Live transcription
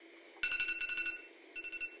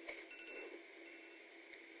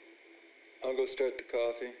I'll go start the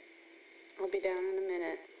coffee. I'll be down in a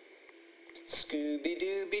minute.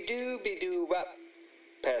 Scooby-Dooby-Dooby-Doo-Wop.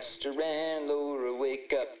 Pastor and Laura,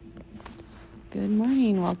 wake up. Good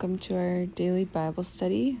morning. Welcome to our daily Bible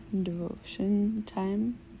study and devotion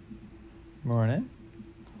time. Morning.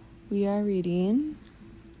 We are reading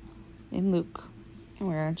in Luke, and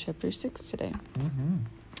we're on chapter 6 today.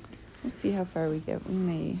 We'll see how far we get. We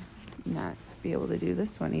may not be able to do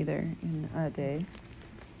this one either in a day.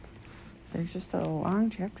 There's just a long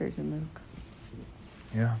chapters in Luke.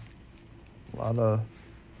 Yeah. A lot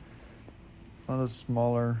of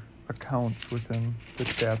smaller accounts within the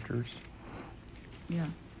chapters. Yeah.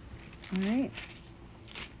 All right.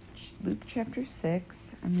 Luke chapter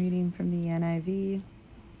 6. I'm reading from the NIV,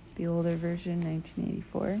 the older version,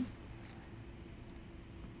 1984.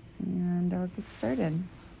 And I'll get started.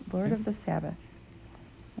 Lord of the Sabbath.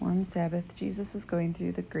 One Sabbath, Jesus was going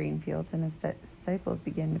through the grain fields, and his disciples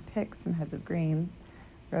began to pick some heads of grain,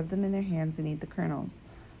 rub them in their hands, and eat the kernels.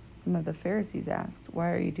 Some of the Pharisees asked, "Why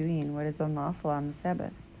are you doing what is unlawful on the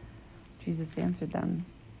Sabbath?" Jesus answered them,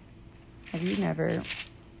 "Have you never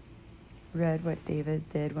read what David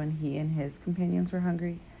did when he and his companions were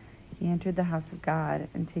hungry? He entered the house of God,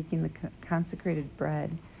 and taking the consecrated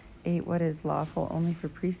bread, ate what is lawful only for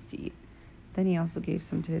priests to eat. Then he also gave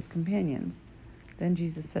some to his companions. Then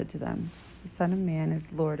Jesus said to them, 'The Son of Man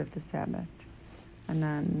is Lord of the Sabbath.' And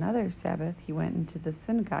on another Sabbath he went into the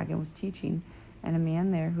synagogue and was teaching, and a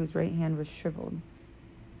man there whose right hand was shriveled.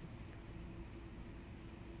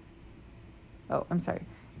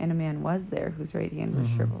 And a man was there whose right hand was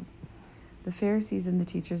shriveled. The Pharisees and the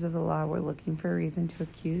teachers of the law were looking for a reason to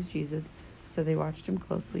accuse Jesus, so they watched him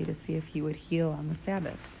closely to see if he would heal on the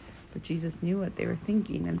Sabbath. But Jesus knew what they were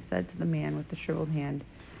thinking and said to the man with the shriveled hand,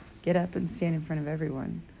 'Get up and stand in front of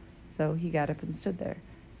everyone.' So he got up and stood there.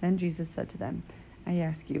 Then Jesus said to them, 'I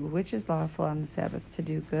ask you, which is lawful on the Sabbath, to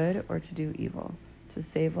do good or to do evil, to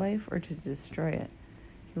save life or to destroy it?'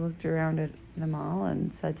 He looked around at them all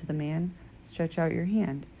and said to the man, 'Stretch out your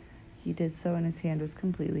hand.' He did so, and his hand was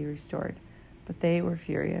completely restored. But they were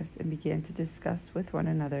furious and began to discuss with one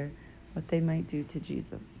another what they might do to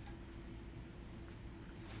Jesus."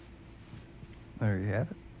 There you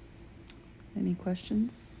have it. Any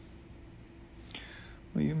questions?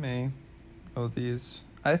 Well, you may know these.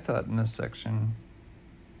 I thought in this section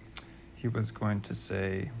he was going to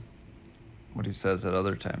say what he says at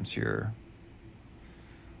other times here,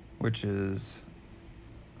 which is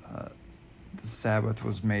the Sabbath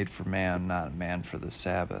was made for man, not man for the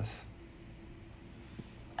Sabbath.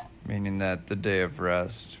 Meaning that the day of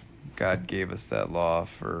rest, God gave us that law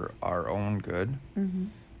for our own good,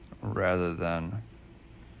 rather than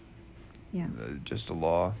just a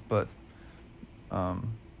law. But,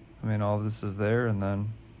 all this is there, and then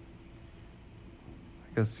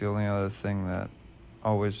I guess the only other thing that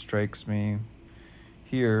always strikes me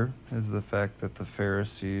here is the fact that the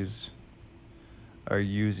Pharisees are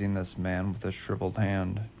using this man with a shriveled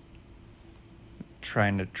hand,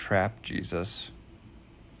 trying to trap Jesus.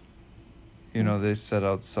 They set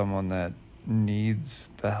out someone that needs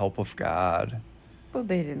the help of God. Well,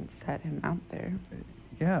 they didn't set him out there.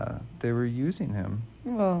 Yeah, they were using him.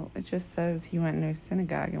 Well, it just says he went into a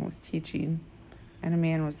synagogue and was teaching, and a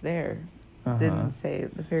man was there. It didn't say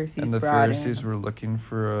the Pharisees And the brought Pharisees him. were looking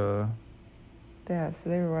for a... Yeah, so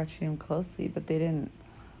they were watching him closely, but they didn't,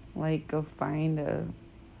 go find a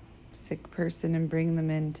sick person and bring them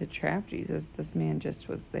in to trap Jesus. This man just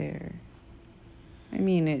was there.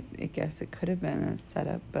 I guess it could have been a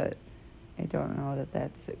setup, but I don't know that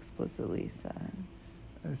that's explicitly said.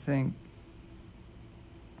 I think...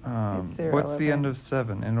 It's what's the end irrelevant. of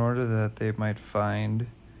 7? In order that they might find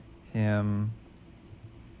him...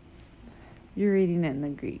 You're reading it in the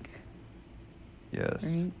Greek, Yes.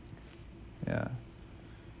 right? Yeah.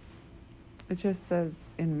 It just says,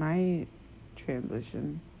 in my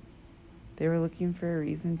translation, they were looking for a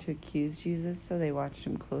reason to accuse Jesus, so they watched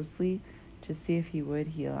him closely to see if he would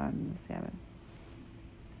heal on the Sabbath.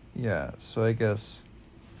 Yeah, so I guess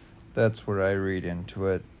that's where I read into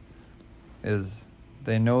it, is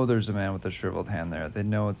they know there's a man with a shriveled hand there. They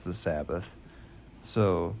know it's the Sabbath,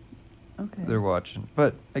 so they're watching.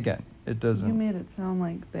 But, again, it doesn't... You made it sound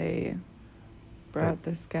like they brought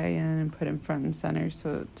this guy in and put him front and center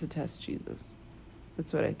to test Jesus.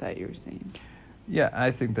 That's what I thought you were saying. Yeah, I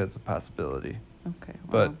think that's a possibility. Okay.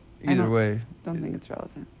 But either way... I don't think it's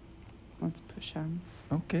relevant. Let's push on.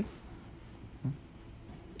 Okay.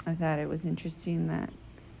 I thought it was interesting that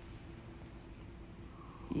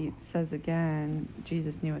it says again,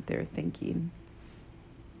 Jesus knew what they were thinking.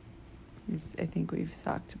 I think we've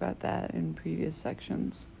talked about that in previous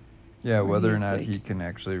sections. Yeah, where whether or he's not like- he can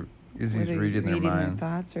actually Is he's whether reading their mind.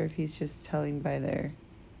 thoughts, or if he's just telling by the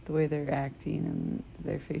way they're acting and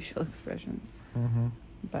their facial expressions. Mm-hmm.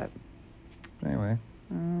 But Anyway.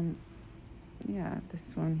 Yeah,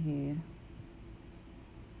 this one he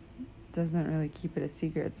doesn't really keep it a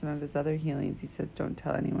secret. Some of his other healings, he says, don't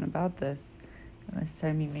tell anyone about this. And this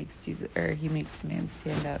time he makes the man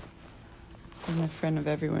stand up in the front of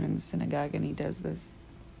everyone in the synagogue, and he does this.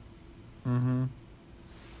 Mm-hmm.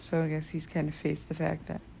 So I guess he's kind of faced the fact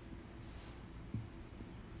that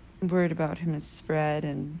word about him is spread,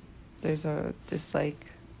 and there's a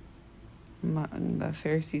dislike among the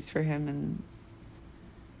Pharisees for him, and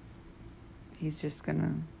he's just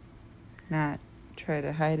gonna not try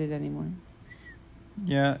to hide it anymore.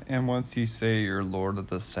 Yeah, and once you say you're Lord of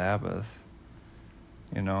the Sabbath,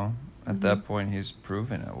 at that point he's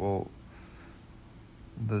proven it. Well,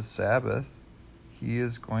 the Sabbath, he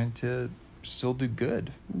is going to still do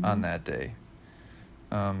good on that day.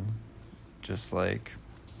 Just like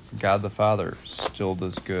God the Father still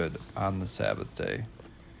does good on the Sabbath day.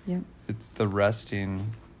 Yep. It's the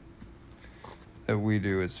resting that we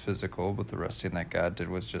do is physical, but the resting that God did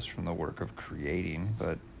was just from the work of creating,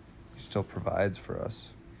 but he still provides for us.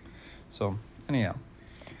 So, anyhow.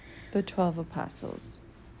 The 12 apostles.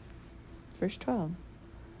 Verse 12.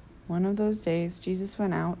 One of those days, Jesus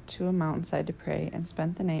went out to a mountainside to pray and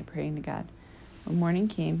spent the night praying to God. When morning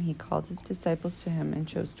came, he called his disciples to him and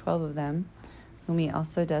chose 12 of them, whom he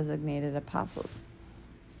also designated apostles.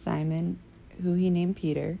 Simon, who he named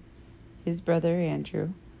Peter, his brother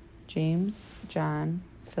Andrew, James, John,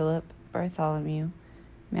 Philip, Bartholomew,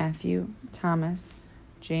 Matthew, Thomas,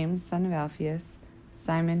 James, son of Alphaeus,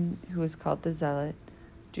 Simon, who was called the Zealot,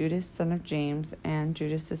 Judas, son of James, and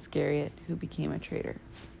Judas Iscariot, who became a traitor.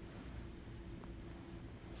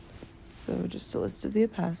 So just a list of the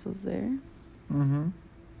apostles there. Mm-hmm.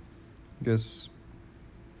 Guess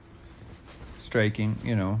striking,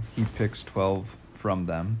 he picks 12 from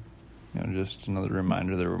them. Just another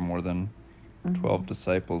reminder there were more than 12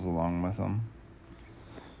 disciples along with him.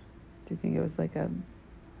 Do you think it was like a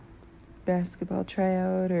basketball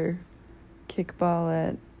tryout or kickball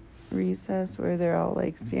at recess where they're all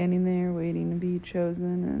like standing there waiting to be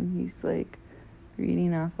chosen, and he's like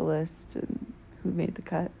reading off a list and who made the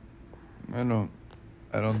cut? I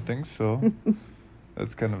don't think so.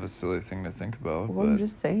 That's kind of a silly thing to think about. Well, I'm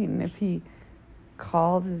just saying, if he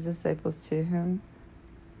called his disciples to him,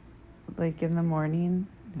 like in the morning,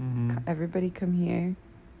 everybody come here,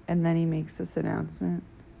 and then he makes this announcement,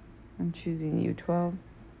 I'm choosing you 12.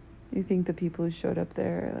 Do you think the people who showed up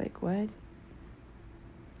there are like, what?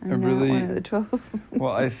 I'm not one of the 12.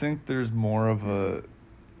 Well, I think there's more of a...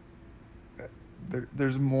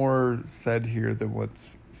 There's more said here than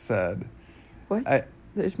what's said. What?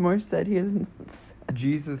 There's more said here than what's said.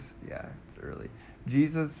 Jesus... Yeah, it's early.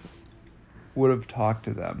 Jesus would have talked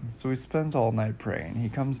to them. So he spends all night praying. He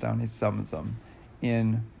comes down, he summons them.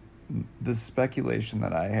 In the speculation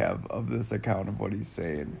that I have of this account of what he's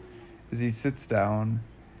saying is he sits down,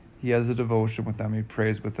 he has a devotion with them, he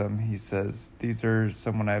prays with them, he says, these are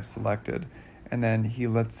someone I've selected. And then he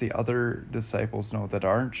lets the other disciples know that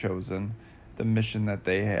aren't chosen the mission that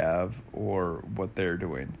they have or what they're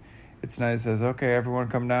doing. It's nice. He says, okay, everyone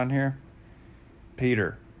come down here.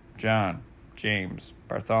 Peter, John, James,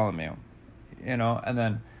 Bartholomew, and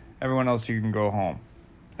then everyone else, you can go home.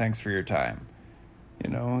 Thanks for your time.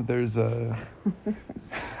 There's a...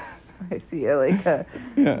 I see like a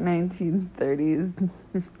 1930s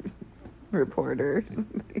reporter or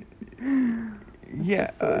something. Yeah.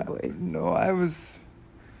 Silly voice. No, I was...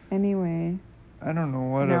 Anyway. I don't know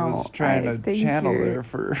what I was trying to channel there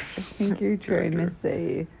for. I think you're trying to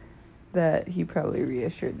say that he probably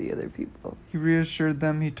reassured the other people. He reassured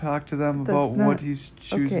them. He talked to them about what he's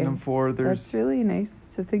choosing them for. That's really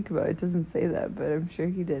nice to think about. It doesn't say that, but I'm sure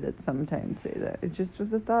he did at some time say that. It just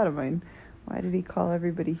was a thought of mine. Why did he call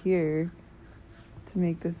everybody here to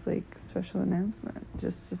make this like special announcement?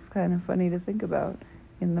 Just kind of funny to think about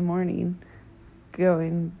in the morning.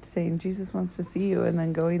 Saying Jesus wants to see you, and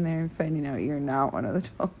then going there and finding out you're not one of the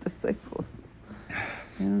 12 disciples.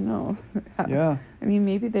 I don't know. Yeah. I mean,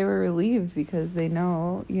 maybe they were relieved because they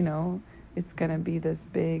know, it's going to be this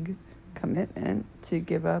big commitment to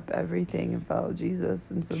give up everything and follow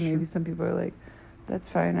Jesus. And so maybe some people are like, that's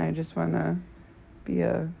fine. I just want to be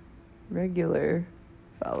a regular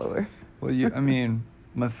follower. Well,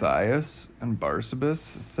 Matthias and Barsabas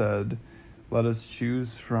said, let us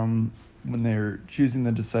choose from... when they're choosing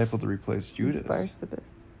the disciple to replace Judas. Who's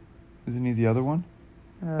Barsabas? Isn't he the other one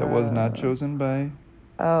that was not chosen by...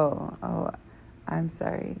 Oh, I'm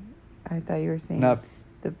sorry. I thought you were saying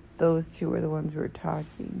those two were the ones who were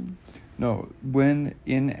talking. No, when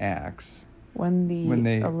in Acts, when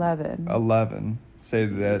they 11 say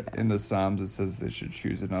that Yeah. in the Psalms it says they should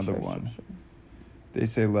choose another one. Sure. They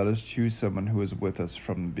say, let us choose someone who is with us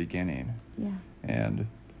from the beginning. Yeah. And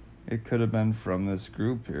it could have been from this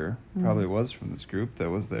group here. Probably was from this group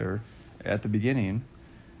that was there at the beginning.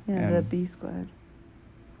 Yeah, the And- B squad.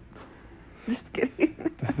 Just kidding.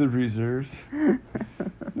 The reserves.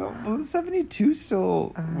 No, well, the 72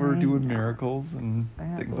 still were I doing know. miracles and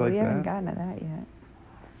things Well, like we haven't that. gotten to that yet.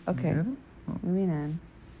 Okay, Yeah. moving on.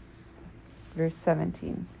 Verse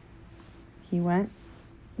 17. He went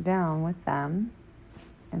down with them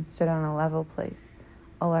and stood on a level place.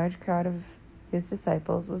 A large crowd of his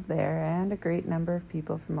disciples was there, and a great number of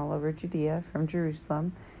people from all over Judea, from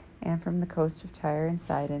Jerusalem, and from the coast of Tyre and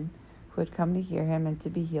Sidon, who had come to hear him and to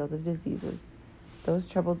be healed of diseases. Those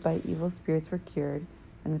troubled by evil spirits were cured,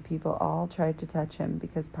 and the people all tried to touch him,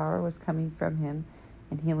 because power was coming from him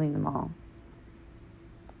and healing them all.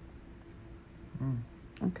 Mm.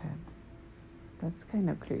 Okay. That's kind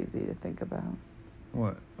of crazy to think about.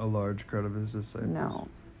 What? A large crowd of his disciples? No.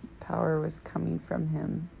 Power was coming from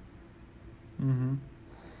him. Mm-hmm.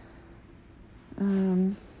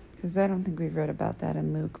 Because I don't think we've read about that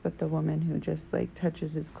in Luke, but the woman who just like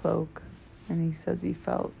touches his cloak and he says he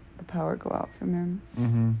felt the power go out from him.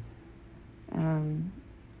 Mm-hmm.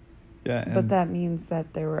 Yeah, But that means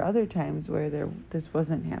that there were other times where this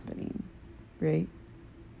wasn't happening, right?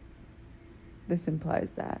 This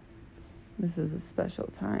implies that this is a special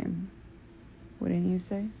time. Wouldn't you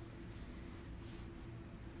say?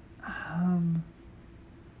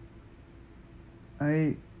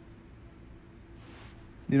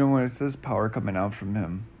 When it says power coming out from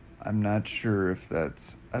him, I'm not sure if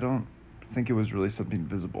I don't think it was really something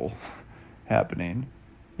visible happening.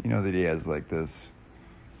 That he has like this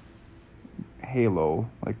halo,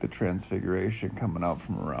 like the transfiguration coming out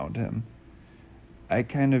from around him. I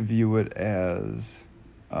kind of view it as,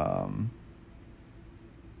 or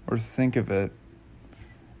think of it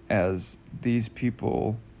as these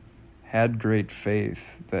people had great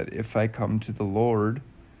faith that if I come to the Lord,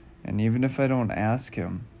 and even if I don't ask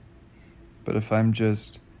him, but if I'm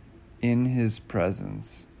just in his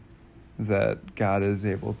presence, that God is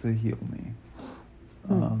able to heal me.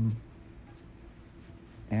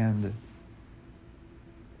 And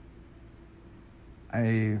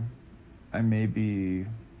I may be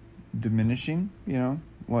diminishing,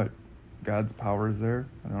 what God's power is there.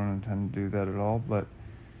 I don't intend to do that at all, but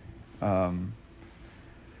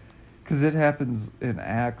because it happens in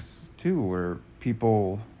Acts too, where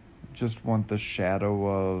people just want the shadow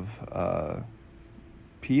of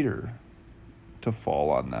Peter to fall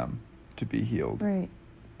on them to be healed. Right.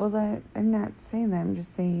 Well, I'm not saying that. I'm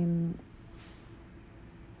just saying,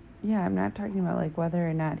 I'm not talking about like whether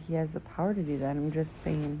or not he has the power to do that. I'm just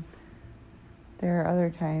saying there are other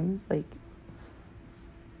times, like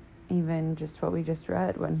even just what we just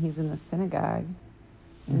read, when he's in the synagogue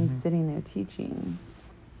and he's sitting there teaching.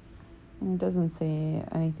 And it doesn't say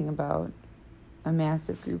anything about a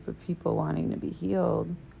massive group of people wanting to be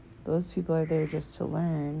healed. Those people are there just to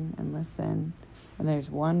learn and listen. And there's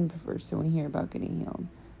one person we hear about getting healed.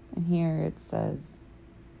 And here it says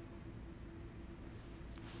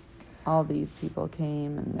all these people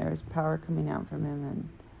came and there was power coming out from him. And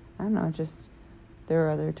I don't know, just there are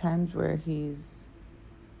other times where he's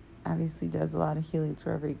obviously does a lot of healings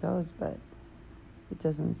wherever he goes, but it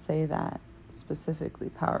doesn't say that specifically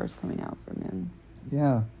power is coming out from him.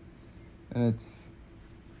 Yeah. And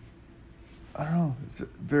I don't know, it's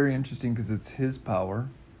very interesting because it's his power.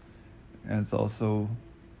 And it's also,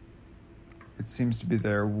 it seems to be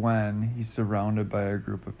there when he's surrounded by a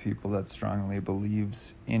group of people that strongly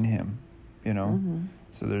believes in him, Mm-hmm.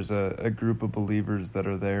 So there's a group of believers that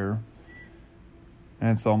are there.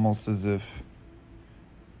 And it's almost as if,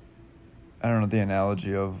 I don't know, the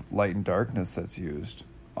analogy of light and darkness that's used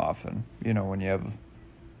often. When you have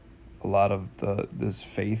a lot of this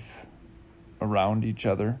faith around each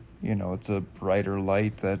other, it's a brighter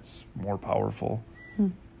light that's more powerful.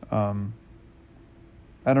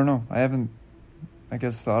 I don't know. I haven't, I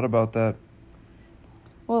guess, thought about that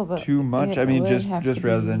But too much. I mean, just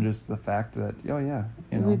rather than just the fact that,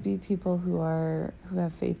 it would be people who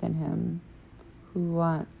have faith in him, who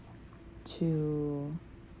want to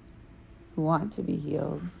be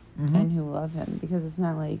healed, and who love him, because it's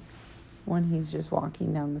not like when he's just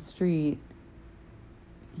walking down the street,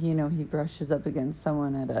 he brushes up against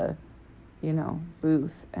someone at a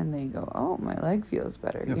booth and they go, oh, my leg feels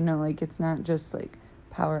better. Yep. It's not just like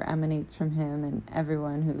power emanates from him and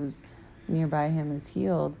everyone who's nearby him is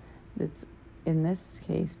healed. It's, in this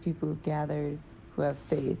case, people who've gathered who have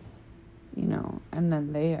faith, and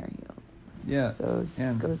then they are healed. Yeah. So it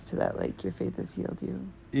and goes to that, like, your faith has healed you.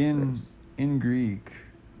 in verse. in Greek,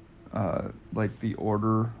 like the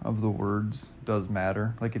order of the words does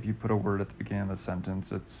matter. Like if you put a word at the beginning of the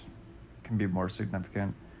sentence, it's can be more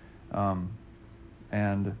significant.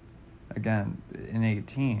 And again, in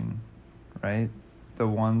 18, right, the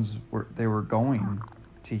ones they were going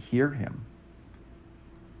to hear him.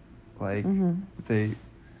 Like Mm-hmm.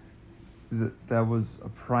 that was a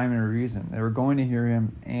primary reason. They were going to hear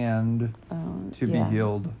him and to be Yeah.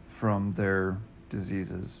 healed from their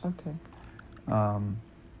diseases. Okay.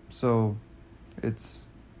 So it's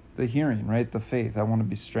the hearing, right? The faith. I want to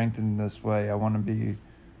be strengthened in this way. I want to be,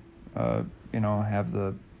 have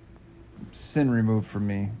the sin removed from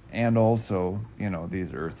me, and also,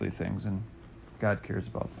 these earthly things. And God cares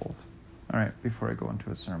about both. All right, before I go into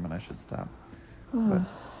a sermon, I should stop. But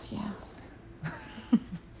Yeah.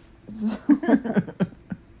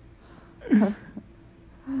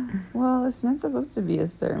 Well, it's not supposed to be a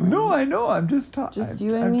sermon. No, I know. I'm just talking. Just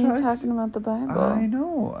you and me talking about the Bible. I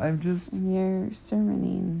know. I'm just And you're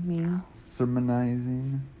sermoning me.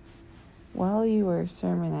 sermonizing. While you were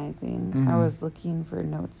sermonizing, I was looking for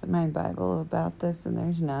notes in my Bible about this, and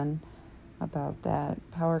there's none about that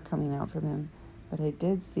power coming out from him. But I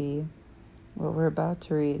did see what we're about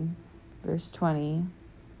to read, verse 20,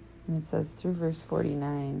 and it says through verse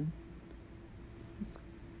 49. It's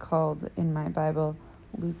called, in my Bible,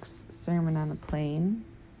 Luke's Sermon on the Plain.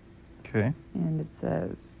 Okay. And it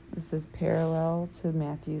says, this is parallel to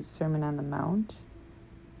Matthew's Sermon on the Mount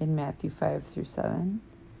in Matthew 5 through 7.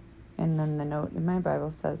 And then the note in my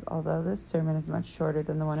Bible says, although this sermon is much shorter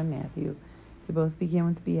than the one in Matthew, they both begin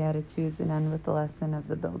with the Beatitudes and end with the lesson of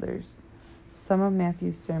the builders. Some of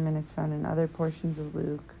Matthew's sermon is found in other portions of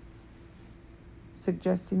Luke,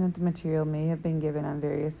 suggesting that the material may have been given on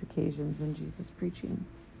various occasions in Jesus' preaching.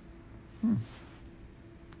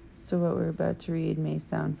 So what we're about to read may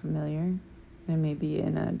sound familiar, and it may be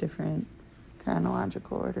in a different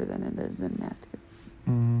chronological order than it is in Matthew.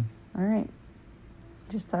 All right.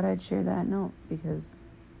 Just thought I'd share that note because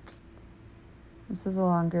this is a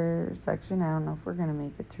longer section. I don't know if we're going to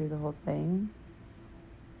make it through the whole thing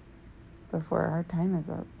before our time is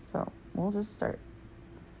up. So we'll just start.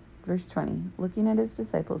 Verse 20. Looking at his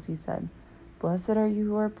disciples, he said, "Blessed are you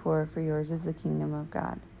who are poor, for yours is the kingdom of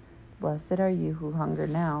God. Blessed are you who hunger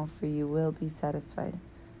now, for you will be satisfied.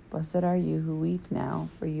 Blessed are you who weep now,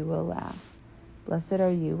 for you will laugh. Blessed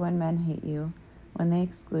are you when men hate you, when they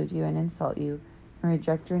exclude you and insult you, and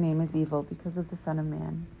reject your name as evil because of the Son of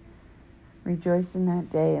Man. Rejoice in that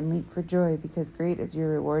day and leap for joy, because great is your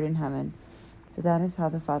reward in heaven, for that is how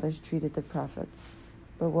the fathers treated the prophets.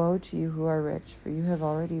 But woe to you who are rich, for you have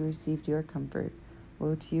already received your comfort.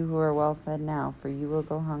 Woe to you who are well fed now, for you will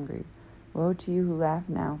go hungry. Woe to you who laugh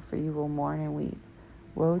now, for you will mourn and weep.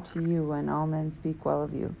 Woe to you when all men speak well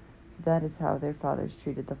of you, for that is how their fathers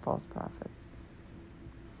treated the false prophets."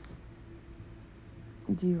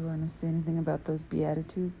 Do you want to say anything about those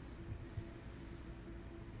Beatitudes?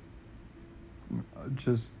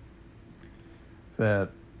 Just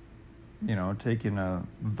that, taking a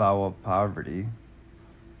vow of poverty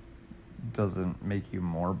doesn't make you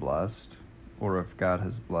more blessed, or if God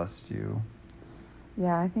has blessed you.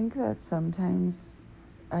 Yeah, I think that sometimes,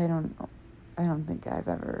 I don't think I've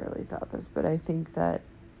ever really thought this, but I think that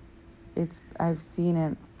I've seen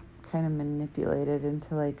it kind of manipulated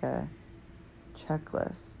into like a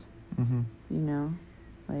checklist,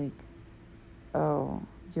 like, oh,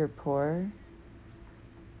 you're poor,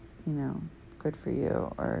 good for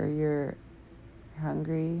you, or you're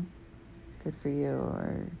hungry, good for you,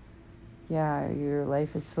 or yeah, your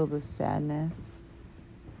life is filled with sadness,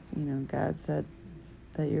 God said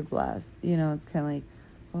that you're blessed. It's kind of like,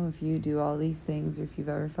 oh, if you do all these things, or if you've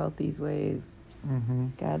ever felt these ways,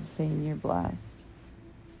 God's saying you're blessed.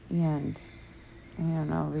 And I don't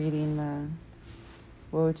know, reading the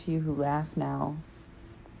woe to you who laugh now,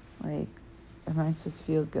 like, am I supposed to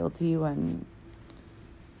feel guilty when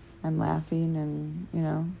I'm laughing and,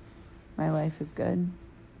 my life is good?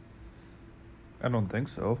 I don't think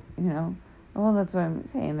so. Well, that's what I'm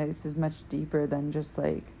saying. This is much deeper than just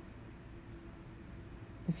like,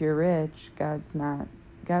 if you're rich, God's not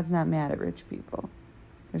mad at rich people.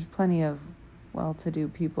 There's plenty of well-to-do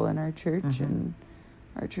people in our church and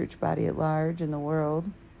our church body at large in the world,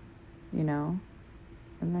 and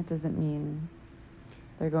that doesn't mean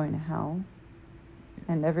they're going to hell.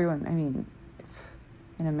 And everyone,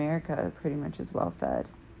 in America, pretty much is well-fed.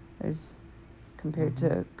 There's, compared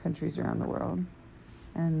to countries around the world.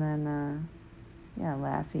 And then,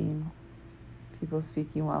 laughing, people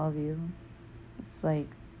speaking well of you. It's like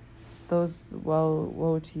those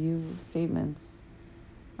woe to you statements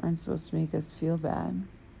aren't supposed to make us feel bad.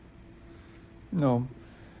 No,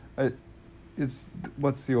 it's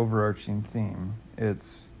what's the overarching theme?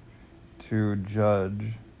 It's to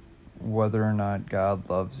judge whether or not God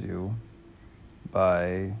loves you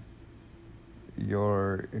by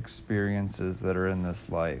your experiences that are in this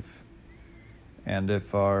life. And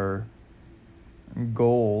if our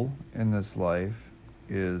goal in this life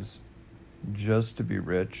is just to be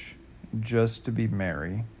rich, just to be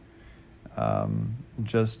merry,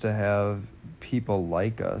 just to have people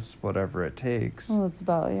like us, whatever it takes. Well, it's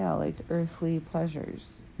about, like earthly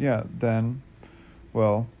pleasures. Yeah, then,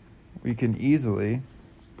 well, we can easily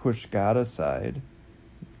push God aside,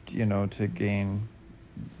 to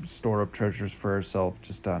store up treasures for ourselves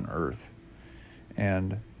just on earth.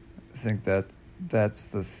 And I think that's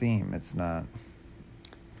the theme. It's not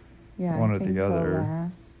one or the other. The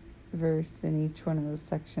last verse in each one of those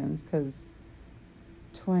sections, because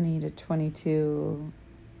 20 to 22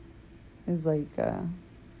 is like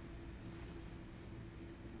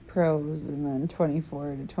pros, and then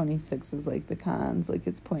 24 to 26 is like the cons, like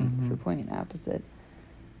it's point for point opposite.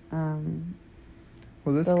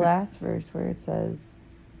 Last verse where it says,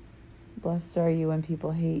 "Blessed are you when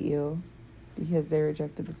people hate you, because they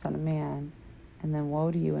rejected the Son of Man, and then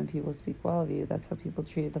woe to you when people speak well of you." That's how people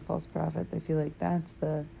treated the false prophets. I feel like that's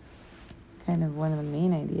the kind of one of the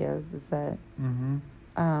main ideas, is that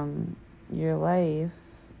your life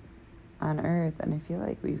on earth, and I feel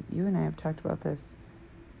like you and I have talked about this,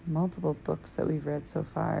 multiple books that we've read so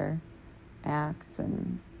far, Acts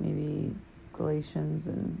and maybe Galatians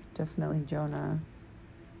and definitely Jonah.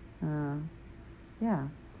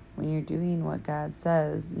 When you're doing what God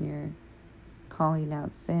says and you're calling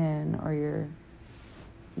out sin, or you're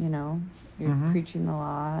preaching the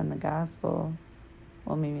law and the gospel,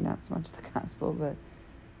 well, maybe not so much the gospel, but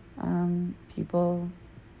people,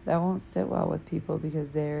 that won't sit well with people,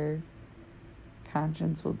 because their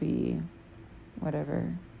conscience will be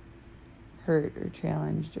whatever, hurt or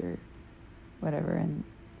challenged or whatever. And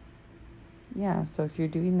so if you're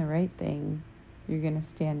doing the right thing, you're going to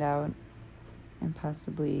stand out and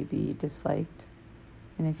possibly be disliked.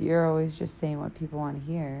 And if you're always just saying what people want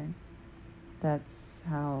to hear, then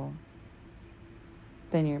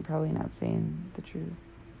you're probably not saying the truth.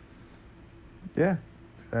 Yeah,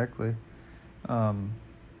 exactly.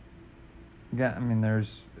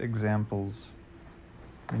 There's examples,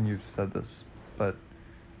 you've said this, but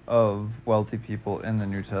of wealthy people in the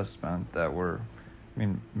New Testament that were,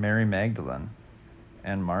 Mary Magdalene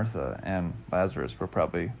and Martha and Lazarus were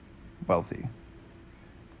probably wealthy.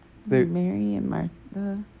 Mary and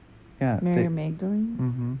Martha? Yeah. Mary Magdalene?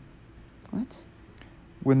 Mm-hmm. What?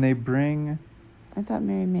 When they bring... I thought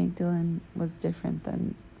Mary Magdalene was different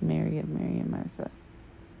than Mary and Martha.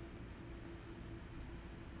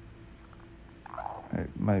 It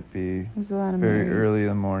might be There's a lot of very Marys. Early in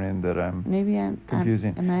the morning that I'm maybe I'm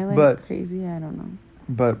confusing. Am I crazy? I don't know.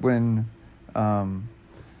 But when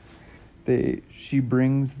she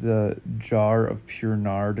brings the jar of pure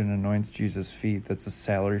nard and anoints Jesus' feet, that's a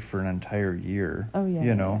salary for an entire year. Oh yeah.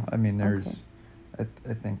 There's okay.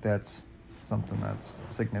 I think that's something that's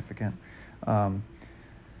significant. But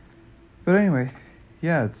anyway,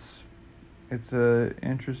 yeah, it's a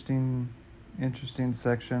interesting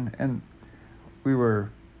section. And we were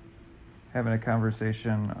having a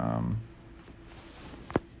conversation,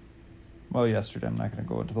 yesterday. I'm not going to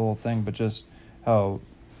go into the whole thing, but just how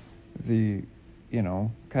the,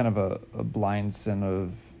 kind of a blind sin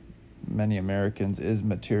of many Americans is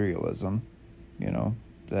materialism,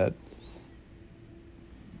 that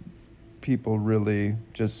people really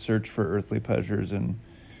just search for earthly pleasures and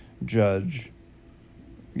judge,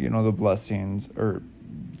 the blessings or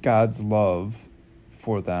God's love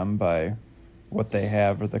for them by what they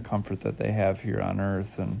have or the comfort that they have here on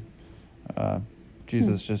earth. And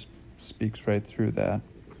Jesus just speaks right through that.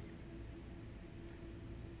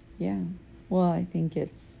 Yeah. Well, I think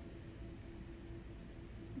it's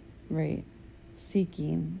right.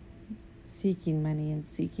 Seeking money and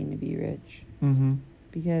seeking to be rich. Mm-hmm.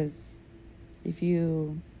 Because if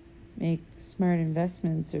you make smart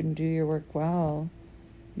investments and do your work well,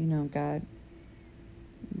 God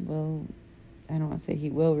will, I don't want to say he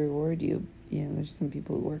will reward you. There's some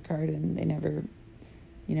people who work hard and they never,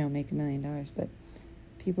 make $1 million. But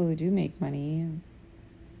people who do make money,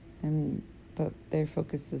 but their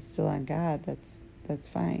focus is still on God, that's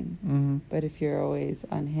fine. Mm-hmm. But if you're always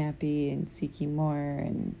unhappy and seeking more,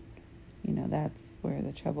 and that's where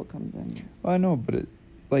the trouble comes in. Well, I know, but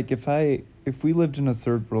if we lived in a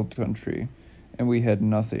third world country and we had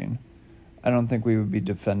nothing, I don't think we would be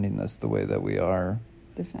defending this the way that we are.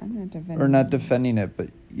 Not defending. Or not defending it, but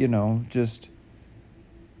just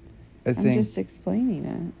I think I'm just explaining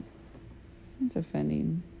it. It's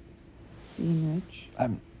offending. Being rich.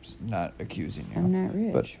 I'm not accusing you. I'm not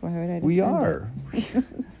rich. but Why would I? We defend are. it?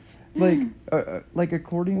 like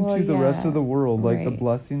according Well, to the rest yeah, of the world, like the right.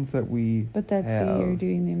 blessings that we But that's have. see, you're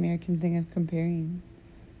doing the American thing of comparing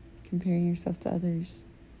yourself to others.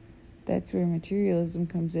 That's where materialism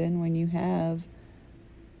comes in. When you have,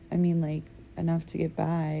 like enough to get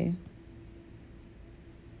by.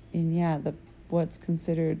 And yeah, what's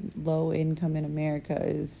considered low income in America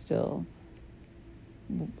is still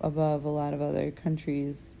above a lot of other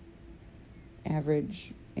countries'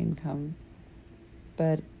 average income.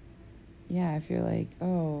 But yeah, if you're like,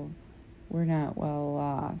 oh, we're not well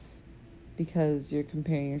off because you're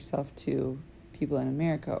comparing yourself to people in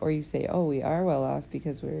America, or you say, oh, we are well off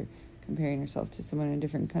because we're comparing ourselves to someone in a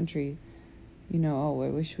different country, oh, I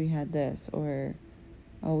wish we had this, or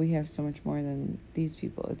oh, we have so much more than these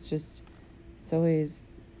people. It's always,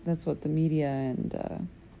 that's what the media and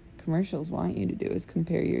commercials want you to do, is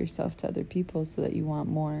compare yourself to other people so that you want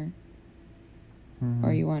more,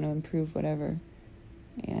 or you want to improve whatever.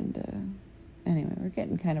 And anyway, we're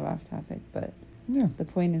getting kind of off topic, but Yeah. the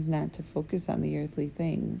point is not to focus on the earthly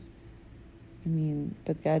things.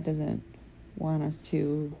 But God doesn't want us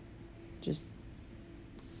to just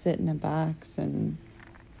sit in a box and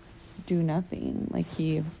do nothing. Like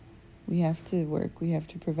we have to work, we have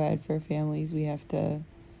to provide for our families, we have to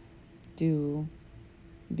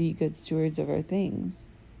be good stewards of our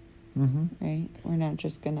things, right? We're not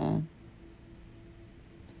just gonna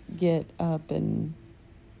get up and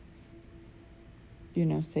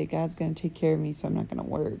say God's gonna take care of me, so I'm not gonna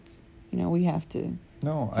work. We have to.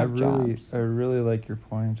 No, have jobs. I really like your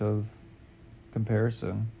point of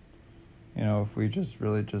comparison. If we just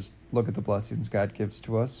look at the blessings God gives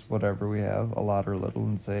to us, whatever we have, a lot or little,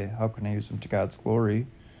 and say, how can I use them to God's glory?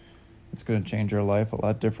 It's going to change our life a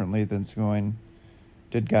lot differently than going,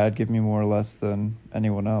 did God give me more or less than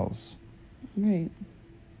anyone else? Right.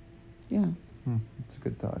 Yeah. It's a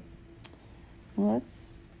good thought. Well,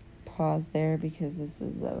 let's pause there because this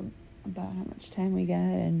is about how much time we got,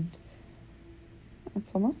 and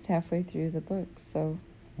it's almost halfway through the book. So,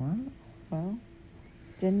 What? well,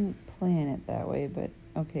 didn't plan it that way, but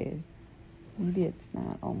okay, maybe it's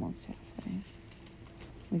not almost halfway.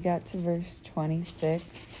 We got to verse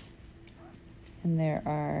 26, and there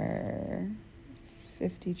are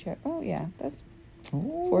 50 chapters. Oh, yeah, that's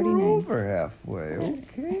 49. We're over halfway.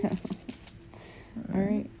 Okay. all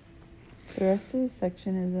right. The rest of the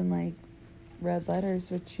section is in red letters,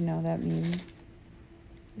 which that means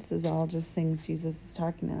this is all just things Jesus is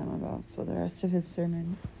talking to them about. So the rest of his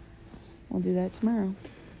sermon, we'll do that tomorrow.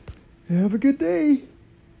 Have a good day.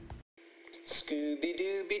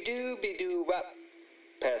 Scooby-Dooby-Dooby-Doo-Wop.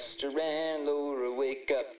 Pastor and Laura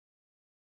wake up.